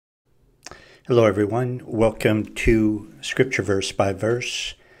Hello, everyone. Welcome to Scripture Verse by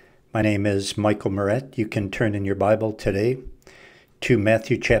Verse. My name is Michael Moret. You can turn in your Bible today to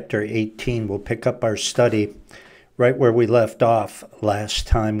Matthew chapter 18. We'll pick up our study right where we left off last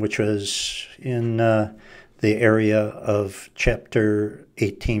time, which was in the area of chapter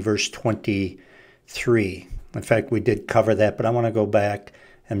 18, verse 23. In fact, we did cover that, but I want to go back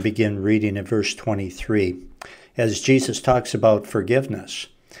and begin reading at verse 23. As Jesus talks about forgiveness,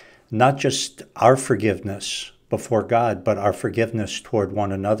 not just our forgiveness before God, but our forgiveness toward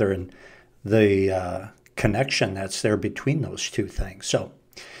one another and the connection that's there between those two things. So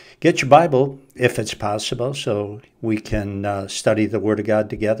get your Bible, if it's possible, so we can study the Word of God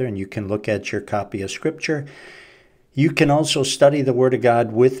together, and you can look at your copy of Scripture. You can also study the Word of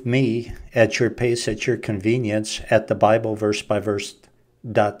God with me at your pace, at your convenience, at the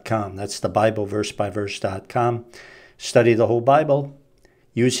BibleVerseByVerse.com. That's the BibleVerseByVerse.com. Study the whole Bible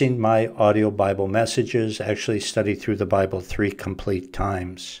using my audio Bible messages. Actually study through the Bible 3 complete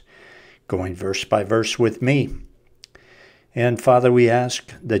times, going verse by verse with me. And Father, we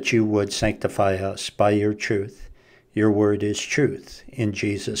ask that you would sanctify us by your truth. Your word is truth. In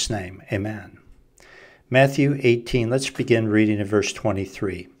Jesus' name, amen. Matthew 18, let's begin reading at verse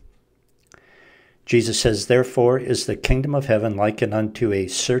 23. Jesus says, "Therefore is the kingdom of heaven likened unto a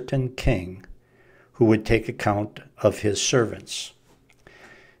certain king who would take account of his servants."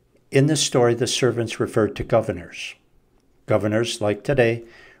 In this story, the servants referred to governors. Governors, like today,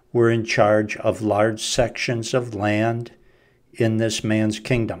 were in charge of large sections of land in this man's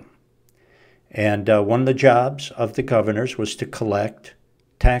kingdom. And one of the jobs of the governors was to collect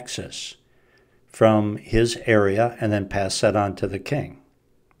taxes from his area and then pass that on to the king.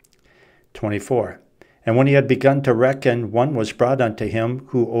 24. "And when he had begun to reckon, one was brought unto him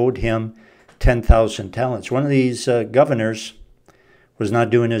who owed him 10,000 talents. One of these governors was not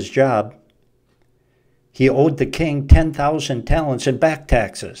doing his job. He owed the king 10,000 talents in back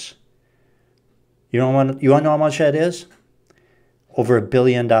taxes. You want to know how much that is? Over $1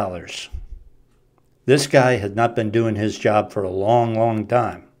 billion. This guy had not been doing his job for a long, long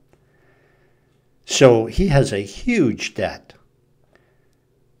time. So he has a huge debt.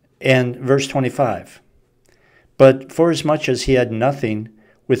 And verse 25, "But forasmuch as he had nothing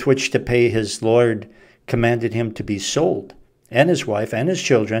with which to pay, his Lord commanded him to be sold, and his wife, and his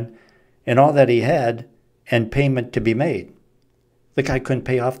children, and all that he had, and payment to be made." The guy couldn't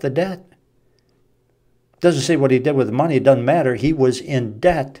pay off the debt. It doesn't say what he did with the money. It doesn't matter. He was in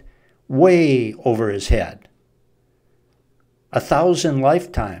debt way over his head. 1,000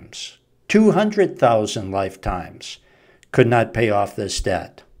 lifetimes, 200,000 lifetimes could not pay off this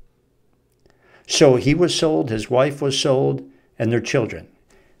debt. So he was sold, his wife was sold, and their children.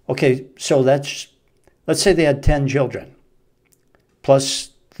 Okay, so let's say they had 10 children. Plus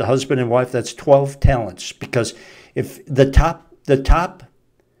the husband and wife, that's 12 talents. Because if the top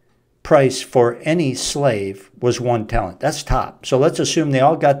price for any slave was 1 talent, that's top. So let's assume they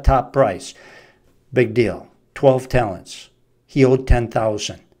all got top price. Big deal. 12 talents. He owed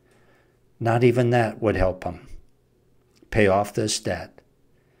 10,000. Not even that would help him pay off this debt.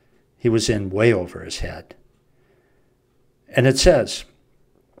 He was in way over his head. And it says,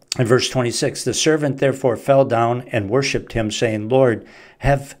 in verse 26, "The servant therefore fell down and worshipped him, saying, Lord,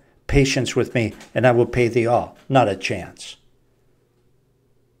 have patience with me, and I will pay thee all." Not a chance.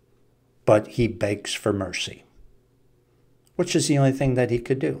 But he begs for mercy, which is the only thing that he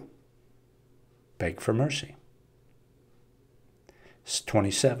could do. Beg for mercy.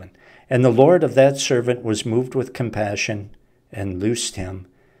 27, "And the Lord of that servant was moved with compassion and loosed him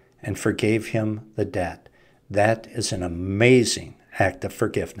and forgave him the debt." That is an amazing act of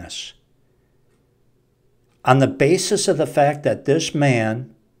forgiveness. On the basis of the fact that this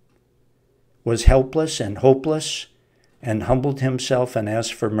man was helpless and hopeless and humbled himself and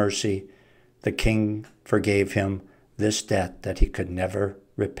asked for mercy, the king forgave him this debt that he could never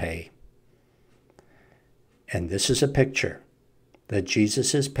repay. And this is a picture that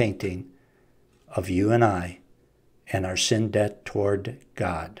Jesus is painting of you and I and our sin debt toward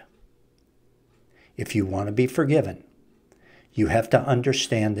God. If you want to be forgiven, you have to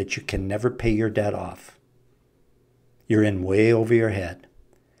understand that you can never pay your debt off. You're in way over your head.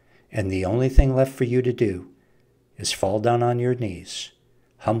 And the only thing left for you to do is fall down on your knees,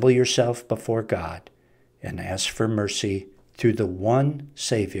 humble yourself before God, and ask for mercy through the one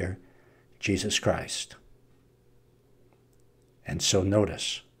Savior, Jesus Christ. And so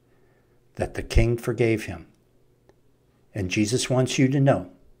notice that the King forgave him. And Jesus wants you to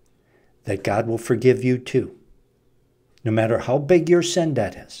know that God will forgive you too. No matter how big your sin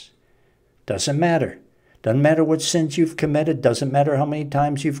debt is. Doesn't matter. Doesn't matter what sins you've committed. Doesn't matter how many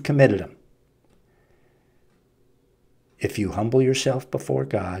times you've committed them. if you humble yourself before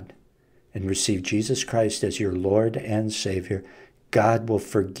God and receive Jesus Christ as your Lord and Savior, God will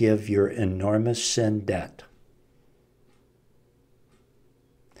forgive your enormous sin debt.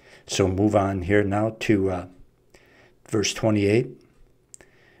 So move on here now to verse 28.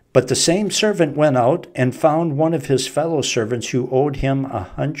 But the same servant went out and found one of his fellow servants who owed him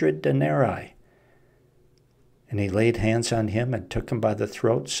 100 denarii. And he laid hands on him and took him by the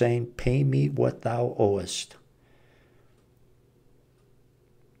throat, saying, Pay me what thou owest.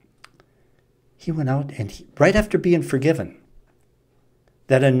 He went out and right after being forgiven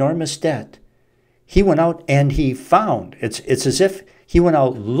that enormous debt, he went out and he found, it's as if he went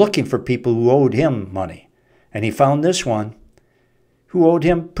out looking for people who owed him money. And he found this one who owed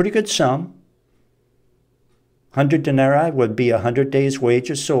him a pretty good sum. 100 denarii would be 100 days'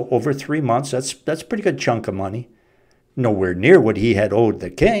 wages, so over 3 months, that's a pretty good chunk of money. Nowhere near what he had owed the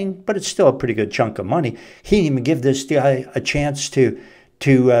king, but it's still a pretty good chunk of money. He didn't even give this guy a chance to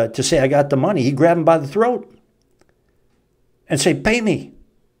say, I got the money. He grabbed him by the throat and say, pay me.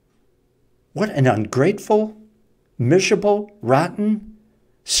 What an ungrateful, miserable, rotten,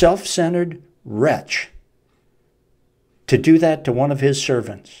 self-centered wretch to do that to one of his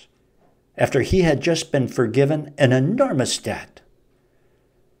servants after he had just been forgiven an enormous debt.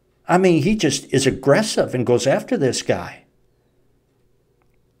 I mean, he just is aggressive and goes after this guy.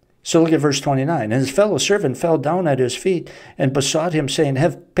 So look at verse 29. And his fellow servant fell down at his feet and besought him, saying,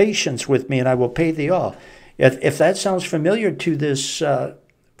 Have patience with me, and I will pay thee all. If that sounds familiar to this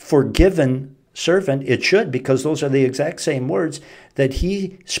forgiven servant, it should, because those are the exact same words that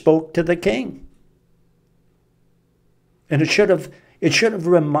he spoke to the king. And it should have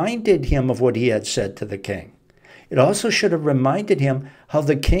reminded him of what he had said to the king. It also should have reminded him how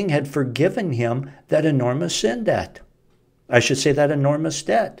the king had forgiven him that enormous sin debt. I should say that enormous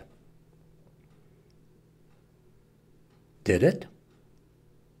debt. Did it?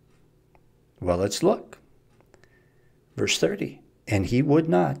 Well, let's look. Verse 30. And he would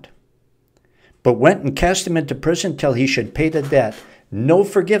not, but went and cast him into prison till he should pay the debt. No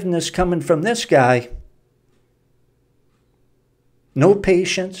forgiveness coming from this guy. No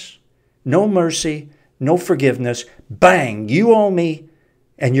patience, no mercy, no forgiveness. Bang, you owe me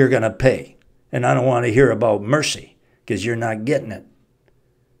and you're going to pay. And I don't want to hear about mercy because you're not getting it.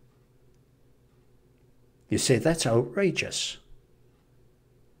 You say, that's outrageous.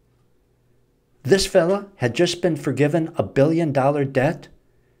 This fella had just been forgiven $1 billion debt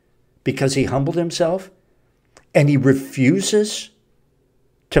because he humbled himself, and he refuses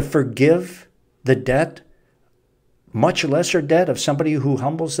to forgive the debt, much lesser debt of somebody who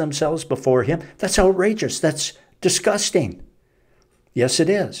humbles themselves before him. That's outrageous. That's disgusting. Yes, it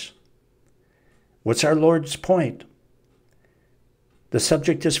is. What's our Lord's point? The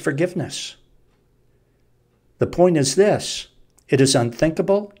subject is forgiveness. The point is this: it is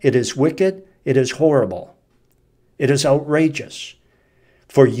unthinkable, it is wicked, it is horrible, it is outrageous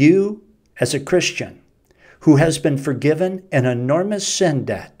for you as a Christian who has been forgiven an enormous sin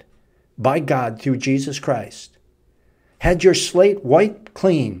debt by God through Jesus Christ, had your slate wiped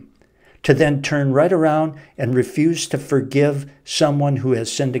clean, to then turn right around and refuse to forgive someone who has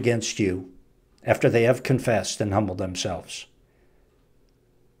sinned against you after they have confessed and humbled themselves.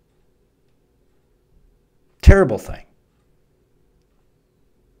 Terrible thing.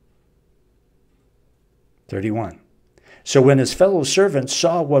 31. So when his fellow servants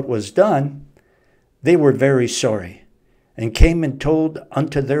saw what was done, they were very sorry, and came and told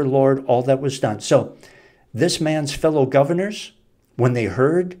unto their Lord all that was done. So this man's fellow governors, when they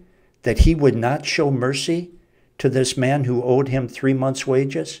heard that he would not show mercy to this man who owed him 3 months'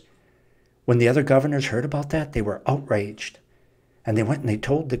 wages, when the other governors heard about that, they were outraged. And they went and they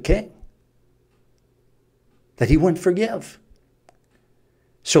told the king that he wouldn't forgive.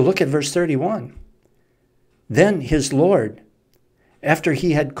 So look at verse 31. Then his Lord, after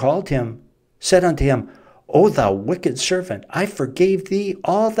he had called him, said unto him, O thou wicked servant, I forgave thee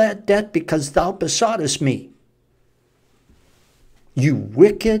all that debt because thou besoughtest me. You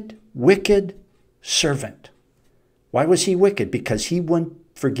wicked, wicked servant. Why was he wicked? Because he wouldn't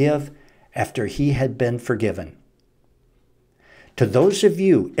forgive after he had been forgiven. To those of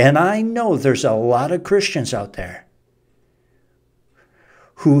you, and I know there's a lot of Christians out there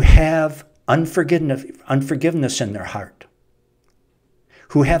who have unforgiveness in their heart,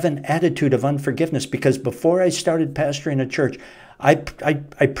 who have an attitude of unforgiveness, because before I started pastoring a church, I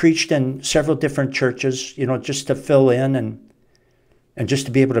preached in several different churches, just to fill in and just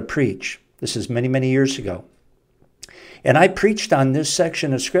to be able to preach. This is many, many years ago. And I preached on this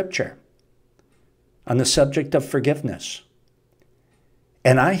section of Scripture, on the subject of forgiveness.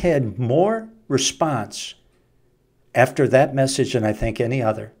 And I had more response after that message than I think any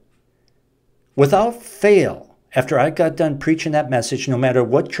other. Without fail, after I got done preaching that message, no matter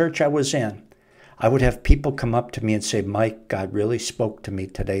what church I was in, I would have people come up to me and say, Mike, God really spoke to me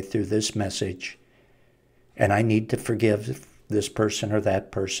today through this message, and I need to forgive this person or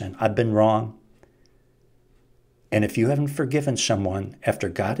that person. I've been wrong. And if you haven't forgiven someone after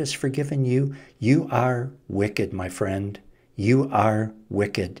God has forgiven you, you are wicked, my friend. You are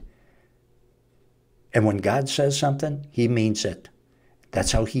wicked. And when God says something, he means it.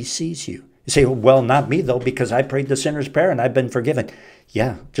 That's how he sees you. You say, well, not me, though, because I prayed the sinner's prayer and I've been forgiven.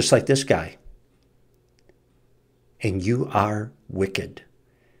 Yeah, just like this guy. And you are wicked.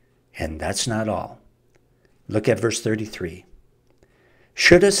 And that's not all. Look at verse 33.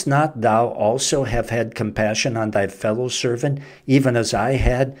 Shouldest not thou also have had compassion on thy fellow servant, even as I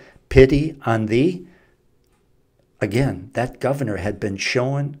had pity on thee? Again, that governor had been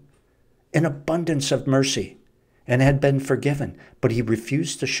shown an abundance of mercy and had been forgiven, but he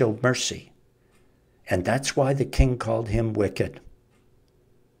refused to show mercy. And that's why the king called him wicked.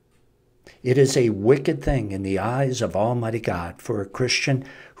 It is a wicked thing in the eyes of Almighty God for a Christian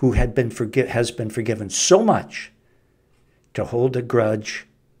who has been forgiven so much to hold a grudge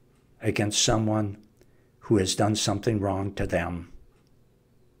against someone who has done something wrong to them.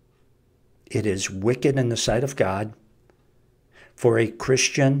 It is wicked in the sight of God for a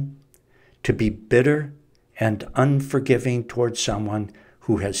Christian to be bitter and unforgiving towards someone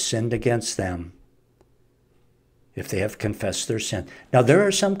who has sinned against them if they have confessed their sin. Now, there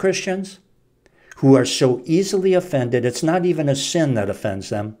are some Christians who are so easily offended, it's not even a sin that offends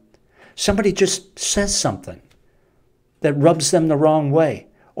them. Somebody just says something that rubs them the wrong way,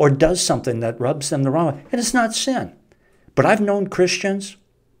 or does something that rubs them the wrong way, and it's not sin. But I've known Christians,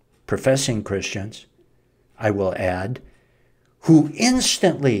 professing Christians, I will add, who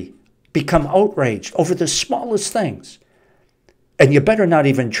instantly become outraged over the smallest things. And you better not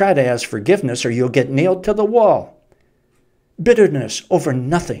even try to ask forgiveness or you'll get nailed to the wall. Bitterness over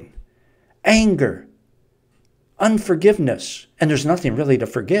nothing. Anger. Unforgiveness. And there's nothing really to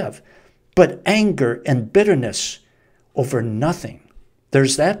forgive. But anger and bitterness over nothing.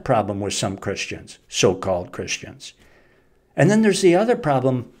 There's that problem with some Christians, so-called Christians. And then there's the other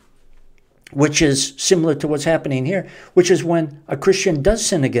problem, which is similar to what's happening here, which is when a Christian does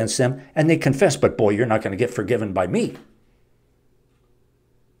sin against them and they confess, but boy, you're not going to get forgiven by me.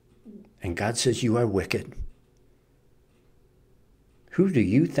 And God says, you are wicked. Who do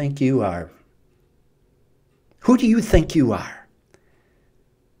you think you are? Who do you think you are?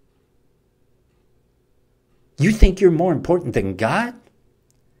 You think you're more important than God?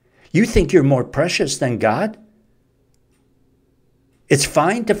 You think you're more precious than God? It's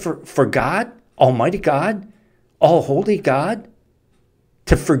fine for God, Almighty God, All-Holy God,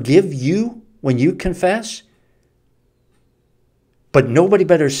 to forgive you when you confess? But nobody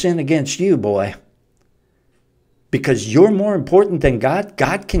better sin against you, boy. Because you're more important than God.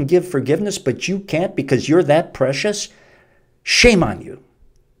 God can give forgiveness, but you can't because you're that precious. Shame on you.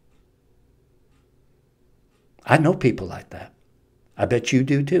 I know people like that. I bet you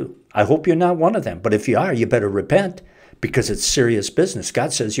do too. I hope you're not one of them. But if you are, you better repent because it's serious business.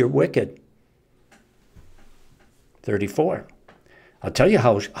 God says you're wicked. 34. I'll tell you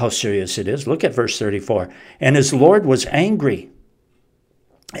how serious it is. Look at verse 34. And his Lord was angry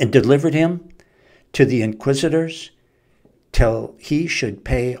and delivered him to the inquisitors till he should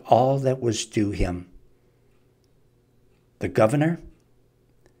pay all that was due him. The governor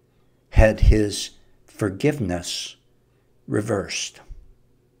had his forgiveness reversed.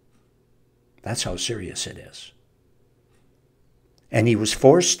 That's how serious it is. And he was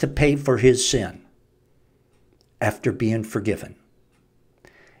forced to pay for his sin after being forgiven.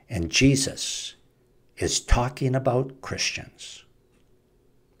 And Jesus is talking about Christians.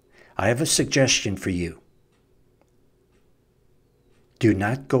 I have a suggestion for you. Do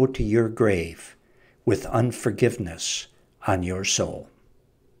not go to your grave with unforgiveness on your soul.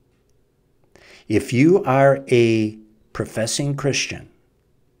 If you are a professing Christian,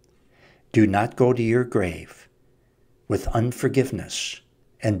 do not go to your grave with unforgiveness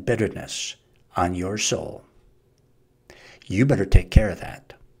and bitterness on your soul. You better take care of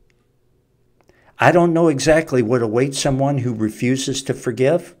that. I don't know exactly what awaits someone who refuses to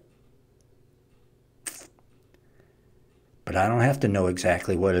forgive, but I don't have to know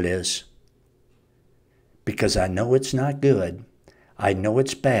exactly what it is, because I know it's not good, I know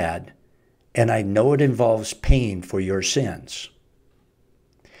it's bad, and I know it involves paying for your sins.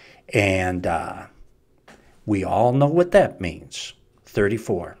 And we all know what that means.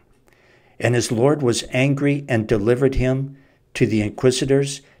 34. And his Lord was angry and delivered him to the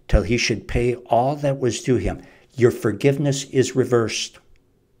inquisitors till he should pay all that was due him. your forgiveness is reversed.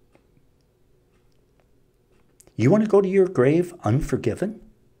 You want to go to your grave unforgiven?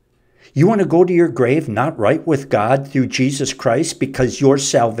 You want to go to your grave not right with God through Jesus Christ because your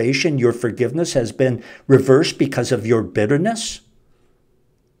salvation, your forgiveness has been reversed because of your bitterness?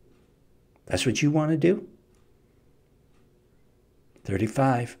 That's what you want to do?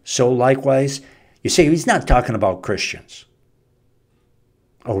 35. So likewise, you say he's not talking about Christians.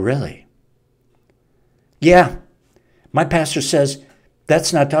 Oh, really? Yeah, my pastor says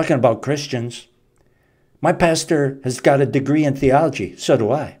that's not talking about Christians. My pastor has got a degree in theology. So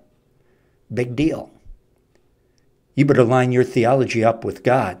do I. Big deal. You better line your theology up with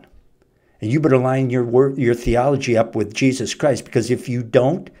God. And you better line your theology up with Jesus Christ, because if you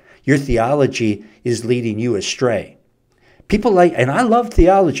don't, your theology is leading you astray. People like, and I love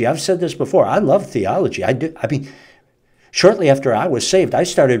theology. I've said this before. I love theology. I mean, shortly after I was saved, I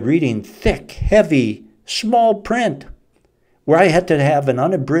started reading thick, heavy, small print, where I had to have an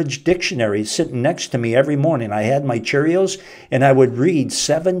unabridged dictionary sitting next to me every morning. I had my Cheerios, and I would read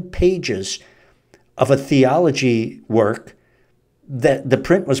 7 pages of a theology work that the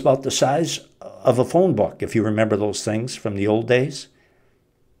print was about the size of a phone book, if you remember those things from the old days.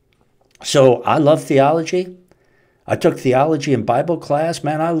 So I love theology. I took theology in Bible class.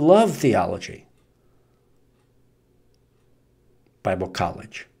 Man, I love theology. Bible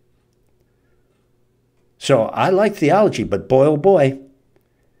college. So I like theology, but boy, oh boy,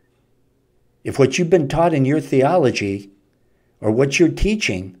 if what you've been taught in your theology or what you're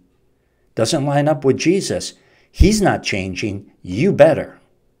teaching doesn't line up with Jesus, he's not changing, you better.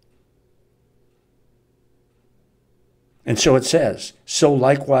 And so it says, so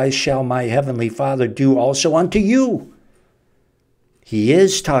likewise shall my heavenly Father do also unto you. He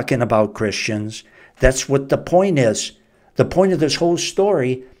is talking about Christians. That's what the point is. The point of this whole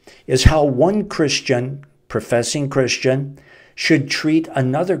story is how one Christian, professing Christian, should treat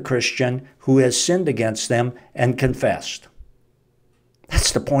another Christian who has sinned against them and confessed.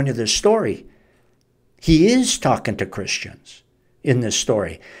 That's the point of this story. He is talking to Christians in this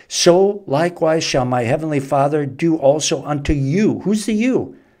story. So likewise shall my heavenly Father do also unto you. Who's the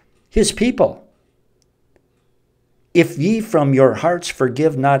you? His people. If ye from your hearts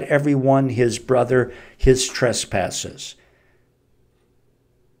forgive not every one his brother his trespasses.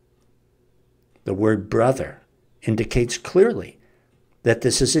 The word brother indicates clearly that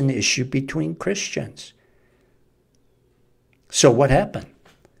this is an issue between Christians. So what happened?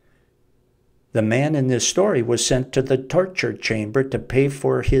 The man in this story was sent to the torture chamber to pay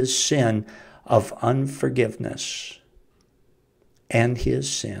for his sin of unforgiveness and his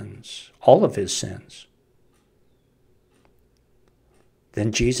sins, all of his sins.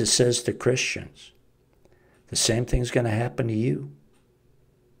 Then Jesus says to Christians, the same thing's going to happen to you.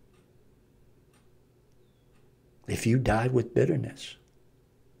 If you die with bitterness,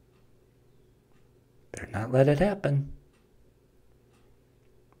 better not let it happen.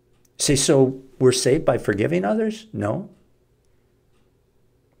 See, so we're saved by forgiving others? No.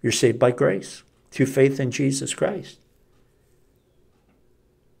 You're saved by grace, through faith in Jesus Christ.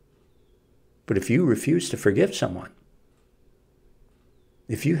 But if you refuse to forgive someone,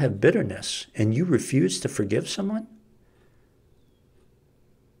 if you have bitterness and you refuse to forgive someone,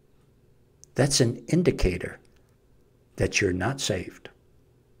 that's an indicator that you're not saved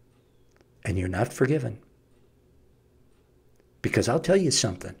and you're not forgiven. Because I'll tell you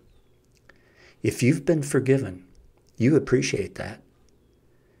something. If you've been forgiven, you appreciate that.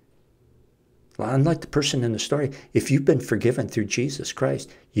 Well, unlike the person in the story, if you've been forgiven through Jesus Christ,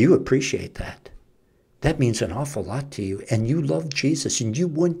 you appreciate that. That means an awful lot to you, and you love Jesus, and you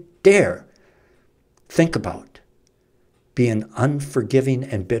wouldn't dare think about being unforgiving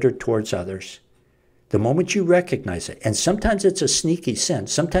and bitter towards others. The moment you recognize it, and sometimes it's a sneaky sin,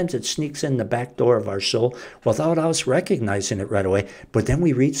 sometimes it sneaks in the back door of our soul without us recognizing it right away, but then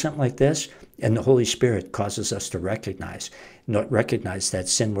we read something like this, and the Holy Spirit causes us to recognize that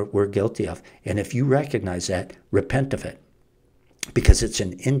sin we're guilty of. And if you recognize that, repent of it, because it's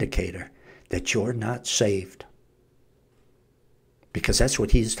an indicator that you're not saved. Because that's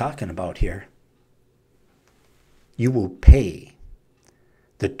what he's talking about here. You will pay.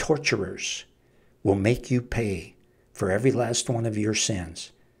 The torturers will make you pay for every last one of your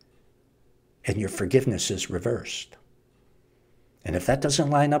sins, and your forgiveness is reversed. And if that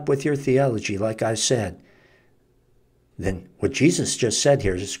doesn't line up with your theology, like I said, then what Jesus just said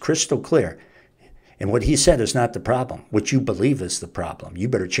here is crystal clear. And what he said is not the problem. What you believe is the problem. You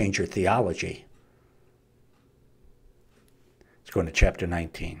better change your theology. Let's go into chapter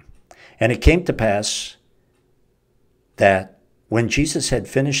 19. And it came to pass that when Jesus had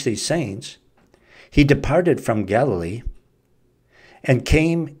finished these sayings, he departed from Galilee and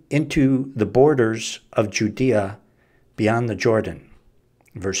came into the borders of Judea beyond the Jordan.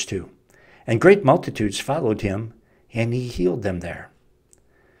 Verse 2. And great multitudes followed him, and he healed them there.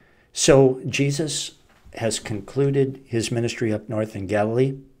 So Jesus has concluded his ministry up north in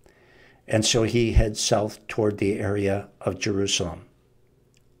Galilee, and so he heads south toward the area of Jerusalem.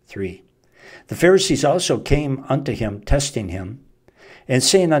 3. The Pharisees also came unto him, testing him, and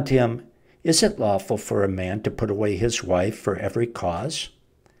saying unto him, Is it lawful for a man to put away his wife for every cause?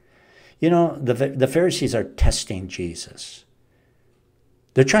 You know, the Pharisees are testing Jesus.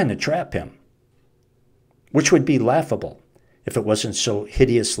 They're trying to trap him, which would be laughable if it wasn't so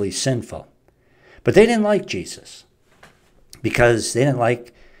hideously sinful. But they didn't like Jesus because they didn't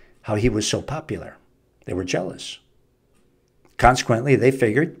like how he was so popular. They were jealous. Consequently, they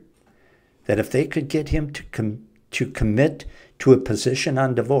figured that if they could get him to commit to a position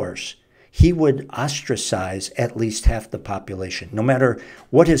on divorce, he would ostracize at least half the population, no matter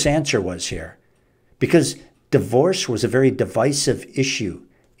what his answer was here. Because divorce was a very divisive issue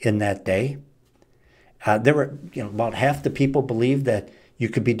in that day. There were, about half the people believed that you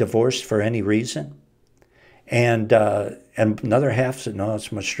could be divorced for any reason. And another half said, no,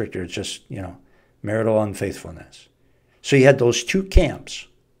 it's much stricter. It's just, marital unfaithfulness. So you had those two camps.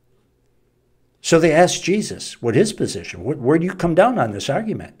 So they asked Jesus what his position, where do you come down on this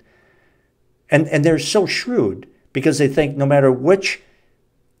argument? And they're so shrewd because they think no matter which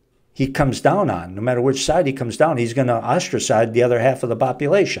he comes down on, no matter which side he comes down, he's going to ostracize the other half of the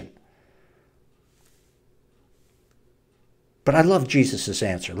population. But I love Jesus'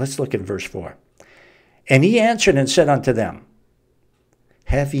 answer. Let's look at verse 4. And he answered and said unto them,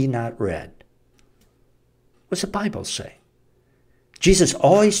 Have ye not read? What's the Bible say? Jesus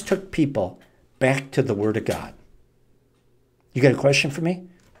always took people back to the Word of God. You got a question for me?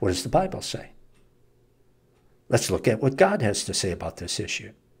 What does the Bible say? Let's look at what God has to say about this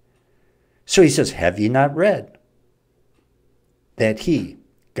issue. So he says, Have ye not read that he,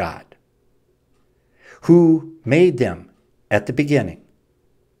 God, who made them at the beginning,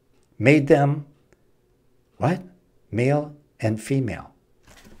 made them, what? Male and female.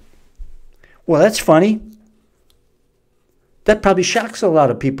 Well, that's funny. That probably shocks a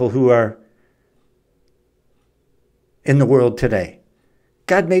lot of people who are in the world today.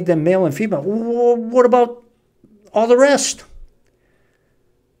 God made them male and female. What about all the rest?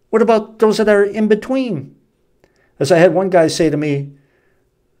 What about those that are in between? As I had one guy say to me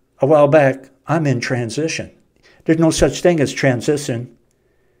a while back, I'm in transition. There's no such thing as transition.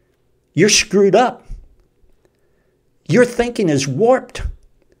 You're screwed up. Your thinking is warped.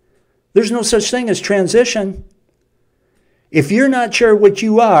 There's no such thing as transition. If you're not sure what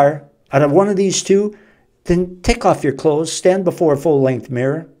you are out of one of these two, then take off your clothes, stand before a full-length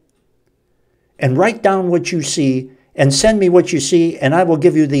mirror, and write down what you see, and send me what you see, and I will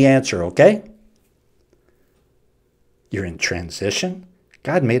give you the answer, okay? You're in transition?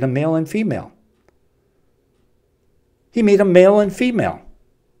 God made a male and female. He made a male and female.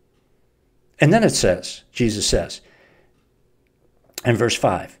 And then it says, Jesus says, in verse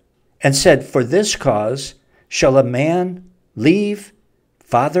 5, and said, For this cause shall a man leave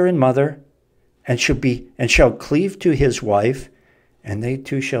father and mother, and shall cleave to his wife, and they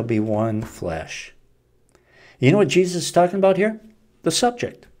two shall be one flesh. You know what Jesus is talking about here? The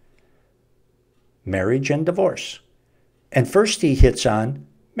subject. Marriage and divorce. And first he hits on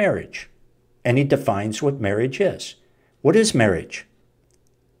marriage, and he defines what marriage is. What is marriage?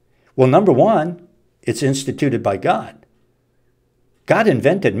 Well, number one, it's instituted by God. God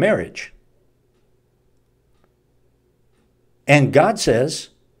invented marriage. And God says,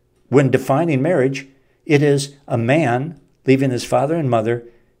 when defining marriage, it is a man leaving his father and mother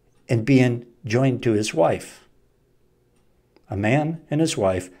and being joined to his wife. A man and his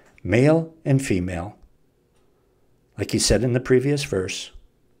wife, male and female, like he said in the previous verse.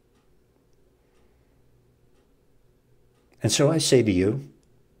 And so I say to you,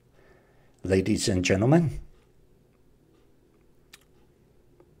 ladies and gentlemen,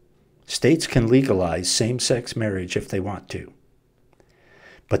 states can legalize same-sex marriage if they want to,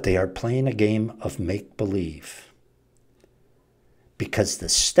 but they are playing a game of make-believe because the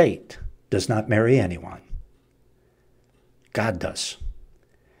state does not marry anyone. God does.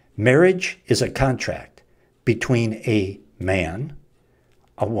 Marriage is a contract between a man,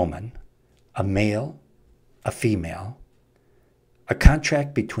 a woman, a male, a female, a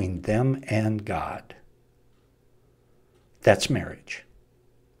contract between them and God. That's marriage.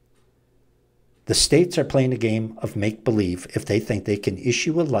 The states are playing a game of make-believe if they think they can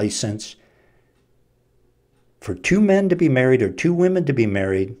issue a license for two men to be married or two women to be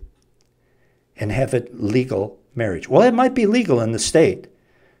married, and have it legal marriage. Well, it might be legal in the state,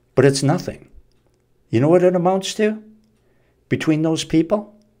 but it's nothing. You know what it amounts to? Between those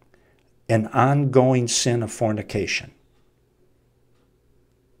people? An ongoing sin of fornication.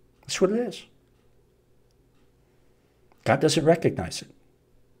 That's what it is. God doesn't recognize it.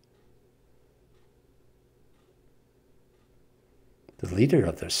 The leader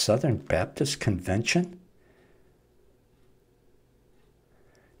of the Southern Baptist Convention?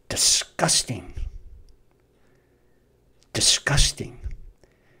 Disgusting. Disgusting.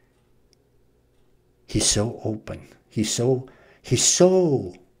 He's so open. He's so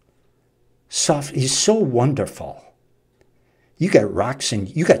soft. He's so wonderful. You got rocks and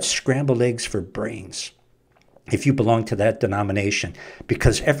you got scrambled eggs for brains if you belong to that denomination,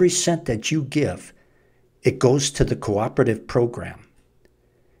 because every cent that you give, it goes to the cooperative program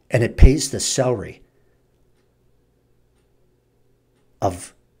and it pays the salary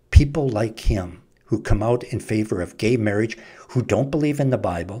of people like him who come out in favor of gay marriage, who don't believe in the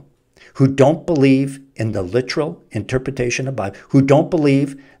Bible, who don't believe in the literal interpretation of the Bible, who don't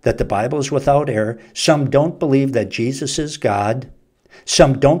believe that the Bible is without error. Some don't believe that Jesus is God.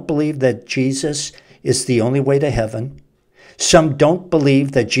 Some don't believe that Jesus is the only way to heaven. Some don't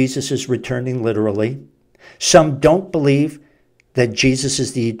believe that Jesus is returning literally. Some don't believe that Jesus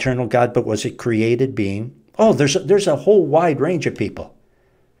is the eternal God but was a created being. Oh, there's a whole wide range of people.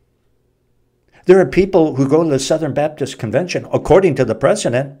 There are people who go to the Southern Baptist Convention, according to the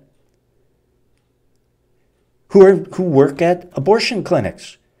president, who work at abortion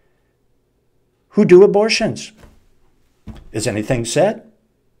clinics, who do abortions. Is anything said?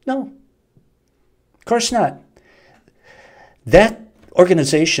 No. Of course not. That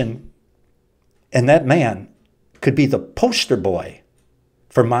organization and that man could be the poster boy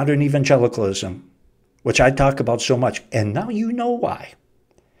for modern evangelicalism, which I talk about so much, and now you know why.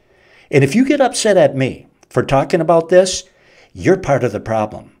 And if you get upset at me for talking about this, you're part of the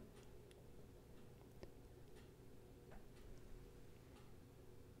problem.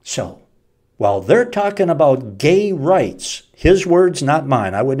 So, while they're talking about gay rights, his words, not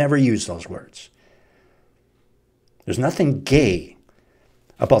mine, I would never use those words. There's nothing gay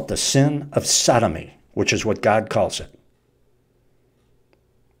about the sin of sodomy, which is what God calls it.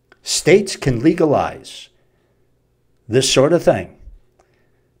 States can legalize this sort of thing,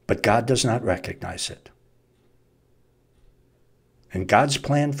 but God does not recognize it. And God's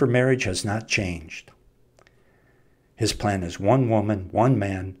plan for marriage has not changed. His plan is one woman, one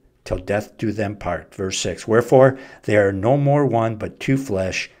man, till death do them part. Verse 6, wherefore they are no more one, but two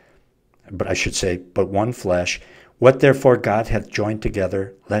flesh, but one flesh. What therefore God hath joined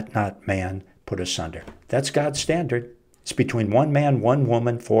together, let not man put asunder. That's God's standard. It's between one man, one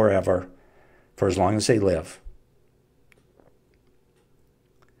woman, forever, for as long as they live.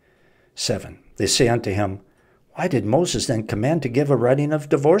 7, they say unto him, why did Moses then command to give a writing of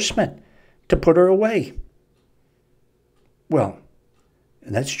divorcement, to put her away? Well,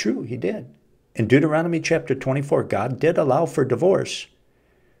 and that's true, he did. In Deuteronomy chapter 24, God did allow for divorce.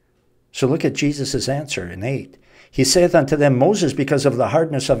 So look at Jesus' answer in 8. He saith unto them, Moses, because of the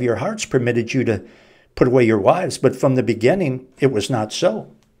hardness of your hearts, permitted you to put away your wives, but from the beginning it was not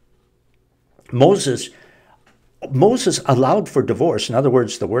so. Moses allowed for divorce. In other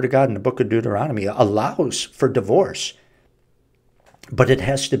words, the Word of God in the book of Deuteronomy allows for divorce. But it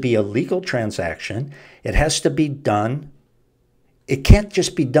has to be a legal transaction. It has to be done. It can't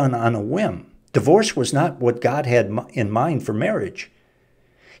just be done on a whim. Divorce was not what God had in mind for marriage.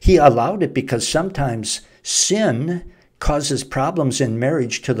 He allowed it because sometimes sin causes problems in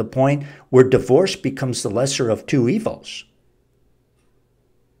marriage to the point where divorce becomes the lesser of two evils.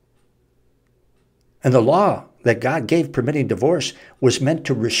 And the law that God gave permitting divorce was meant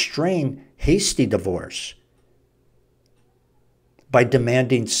to restrain hasty divorce by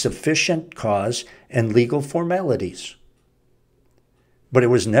demanding sufficient cause and legal formalities. But it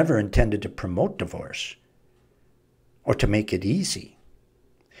was never intended to promote divorce or to make it easy.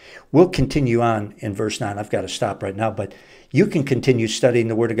 We'll continue on in verse 9. I've got to stop right now, but you can continue studying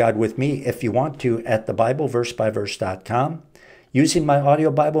the Word of God with me if you want to at thebibleversebyverse.com. Using my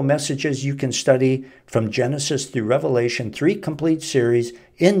audio Bible messages, you can study from Genesis through Revelation, 3 complete series,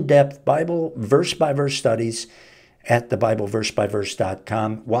 in-depth Bible verse-by-verse studies at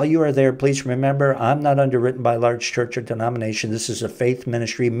thebibleversebyverse.com. While you are there, please remember, I'm not underwritten by a large church or denomination. This is a faith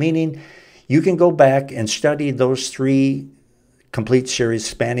ministry, meaning you can go back and study those 3 complete series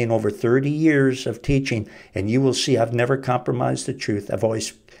spanning over 30 years of teaching, and you will see I've never compromised the truth. I've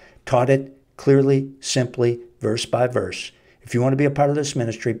always taught it clearly, simply, verse by verse. If you want to be a part of this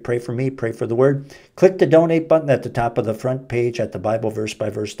ministry, pray for me, pray for the word. Click the donate button at the top of the front page at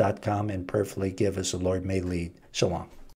thebibleversebyverse.com and prayerfully give as the Lord may lead. So long.